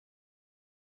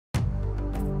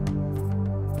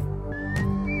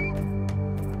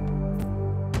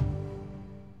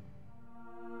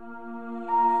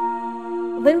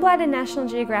Lindblad and National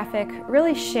Geographic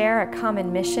really share a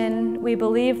common mission. We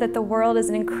believe that the world is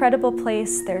an incredible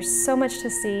place. There's so much to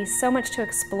see, so much to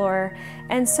explore,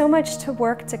 and so much to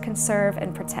work to conserve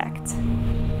and protect.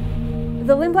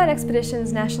 The Lindblad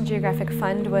Expeditions National Geographic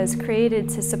Fund was created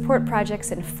to support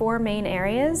projects in 4 main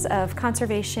areas of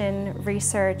conservation,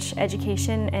 research,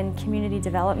 education, and community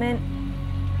development.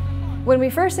 When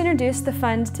we first introduced the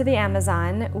fund to the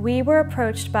Amazon, we were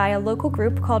approached by a local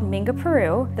group called Minga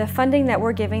Peru. The funding that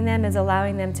we're giving them is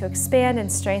allowing them to expand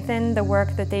and strengthen the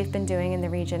work that they've been doing in the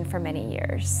region for many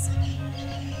years.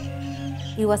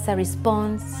 It was a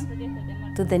response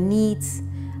to the needs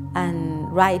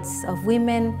and rights of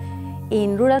women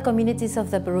in rural communities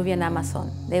of the Peruvian Amazon.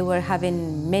 They were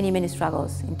having many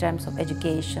struggles in terms of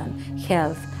education,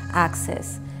 health,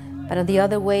 access. But on the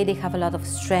other way, they have a lot of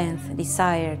strength,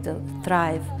 desire to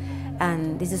thrive,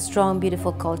 and this is a strong,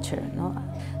 beautiful culture, ¿no?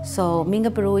 So Minga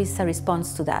Peru is a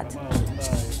response to that.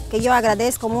 Que yo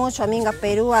agradezco mucho a Minga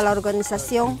Perú, a la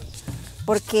organización,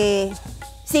 porque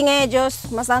sin ellos,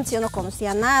 más antes yo no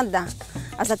conocía nada,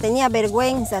 hasta tenía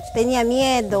vergüenza, tenía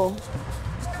miedo.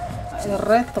 El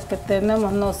reto que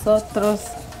tenemos nosotros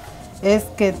es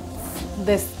que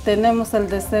tenemos el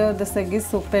deseo de seguir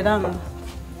superando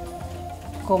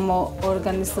como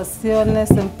organizaciones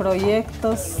en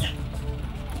proyectos.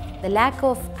 The lack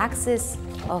of access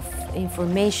of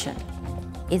information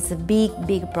is a big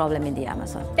problem in the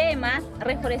Amazon.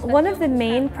 One of the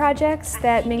main projects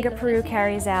that Minga Peru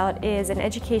carries out is an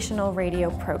educational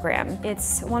radio program.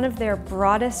 It's one of their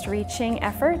broadest reaching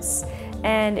efforts,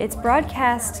 and it's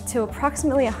broadcast to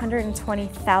approximately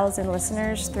 120,000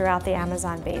 listeners throughout the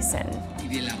Amazon basin.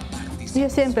 Yo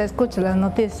siempre escucho las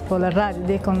noticias por la radio.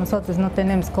 Digo, nosotros no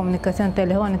tenemos comunicación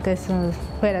telefónica, es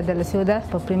fuera de la ciudad.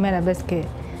 Por primera vez que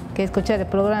escuché el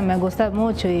programa me ha gustado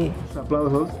mucho.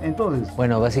 Aplausos. Entonces.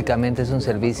 Bueno, básicamente es un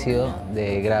servicio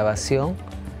de grabación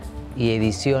y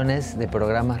ediciones de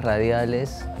programas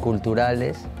radiales,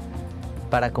 culturales,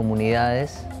 para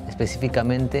comunidades,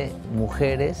 específicamente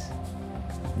mujeres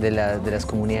de las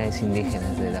comunidades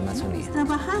indígenas de la Amazonía.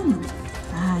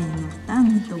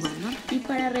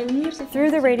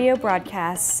 Through the radio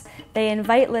broadcasts, they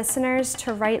invite listeners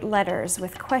to write letters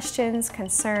with questions,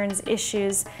 concerns,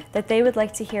 issues that they would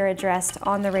like to hear addressed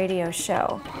on the radio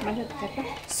show.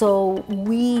 So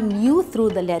we knew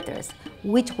through the letters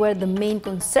which were the main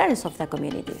concerns of the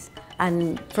communities,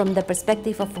 and from the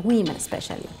perspective of women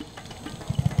especially.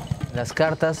 Las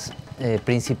cartas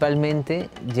principalmente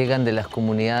llegan de las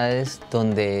comunidades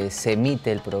donde se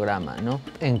emite el programa, ¿no?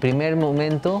 En primer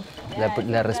momento,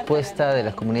 la respuesta de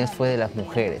las comunidades fue de las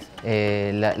mujeres.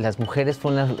 Las mujeres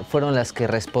fueron las que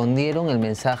respondieron el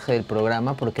mensaje del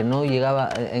programa porque no llegaba,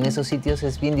 en esos sitios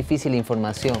es bien difícil la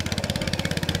información.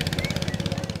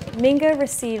 Minga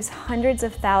receives hundreds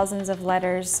of thousands of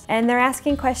letters, and they're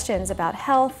asking questions about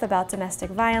health, about domestic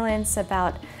violence,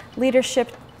 about leadership,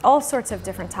 all sorts of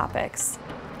different topics.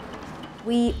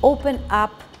 We open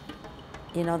up,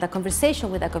 the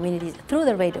conversation with the communities through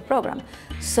the radio program,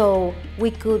 so we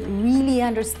could really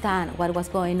understand what was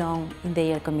going on in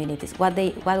their communities, what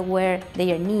were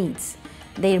their needs,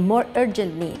 their more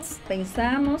urgent needs.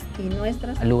 Pensamos y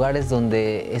nuestras... Lugares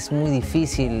donde es muy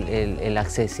difícil la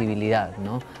accesibilidad,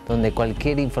 ¿no? Donde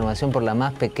cualquier información, por la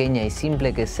más pequeña y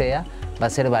simple que sea, va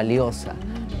a ser valiosa.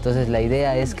 Entonces la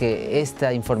idea es que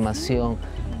esta información,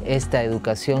 esta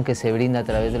educación que se brinda a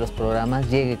través de los programas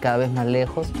llegue cada vez más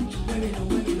lejos.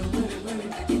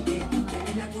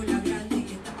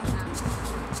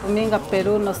 Minga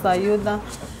Perú nos ayuda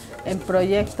en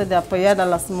proyectos de apoyar a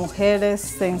las mujeres,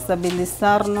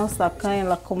 sensibilizarnos acá en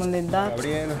la comunidad.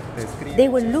 They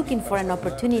were looking for an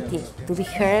opportunity to be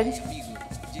heard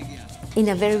in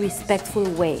a very respectful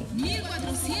way.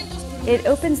 It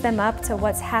opens them up to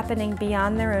what's happening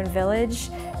beyond their own village,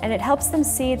 and it helps them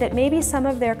see that maybe some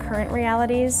of their current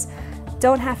realities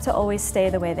don't have to always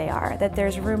stay the way they are, that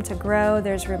there's room to grow,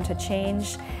 there's room to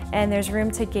change, and there's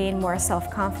room to gain more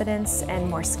self-confidence and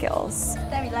more skills.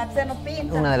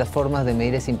 Una de las formas de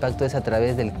medir ese impacto es a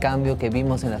través del cambio que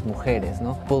vimos en las mujeres,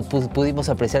 ¿no? Pudimos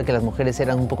apreciar que las mujeres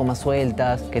eran un poco más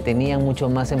sueltas, que tenían mucho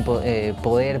más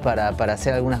poder para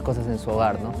hacer algunas cosas en su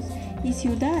hogar, ¿no? Y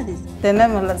ciudades.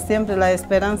 Tenemos siempre la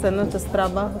esperanza en nuestros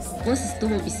trabajos. Vos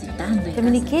estuvo visitando.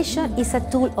 Communication is a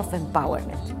tool of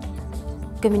empowerment.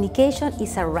 Communication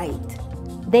is a right.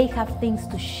 They have things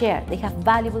to share. They have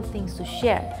valuable things to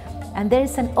share. And there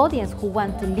is an audience who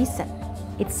want to listen.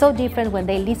 It's so different when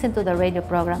they listen to the radio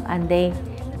program and they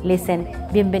listen.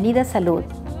 Bienvenida Salud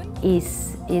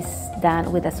is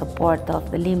done with the support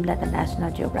of the Lindblad and National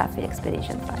Geographic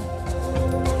Expedition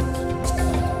Fund.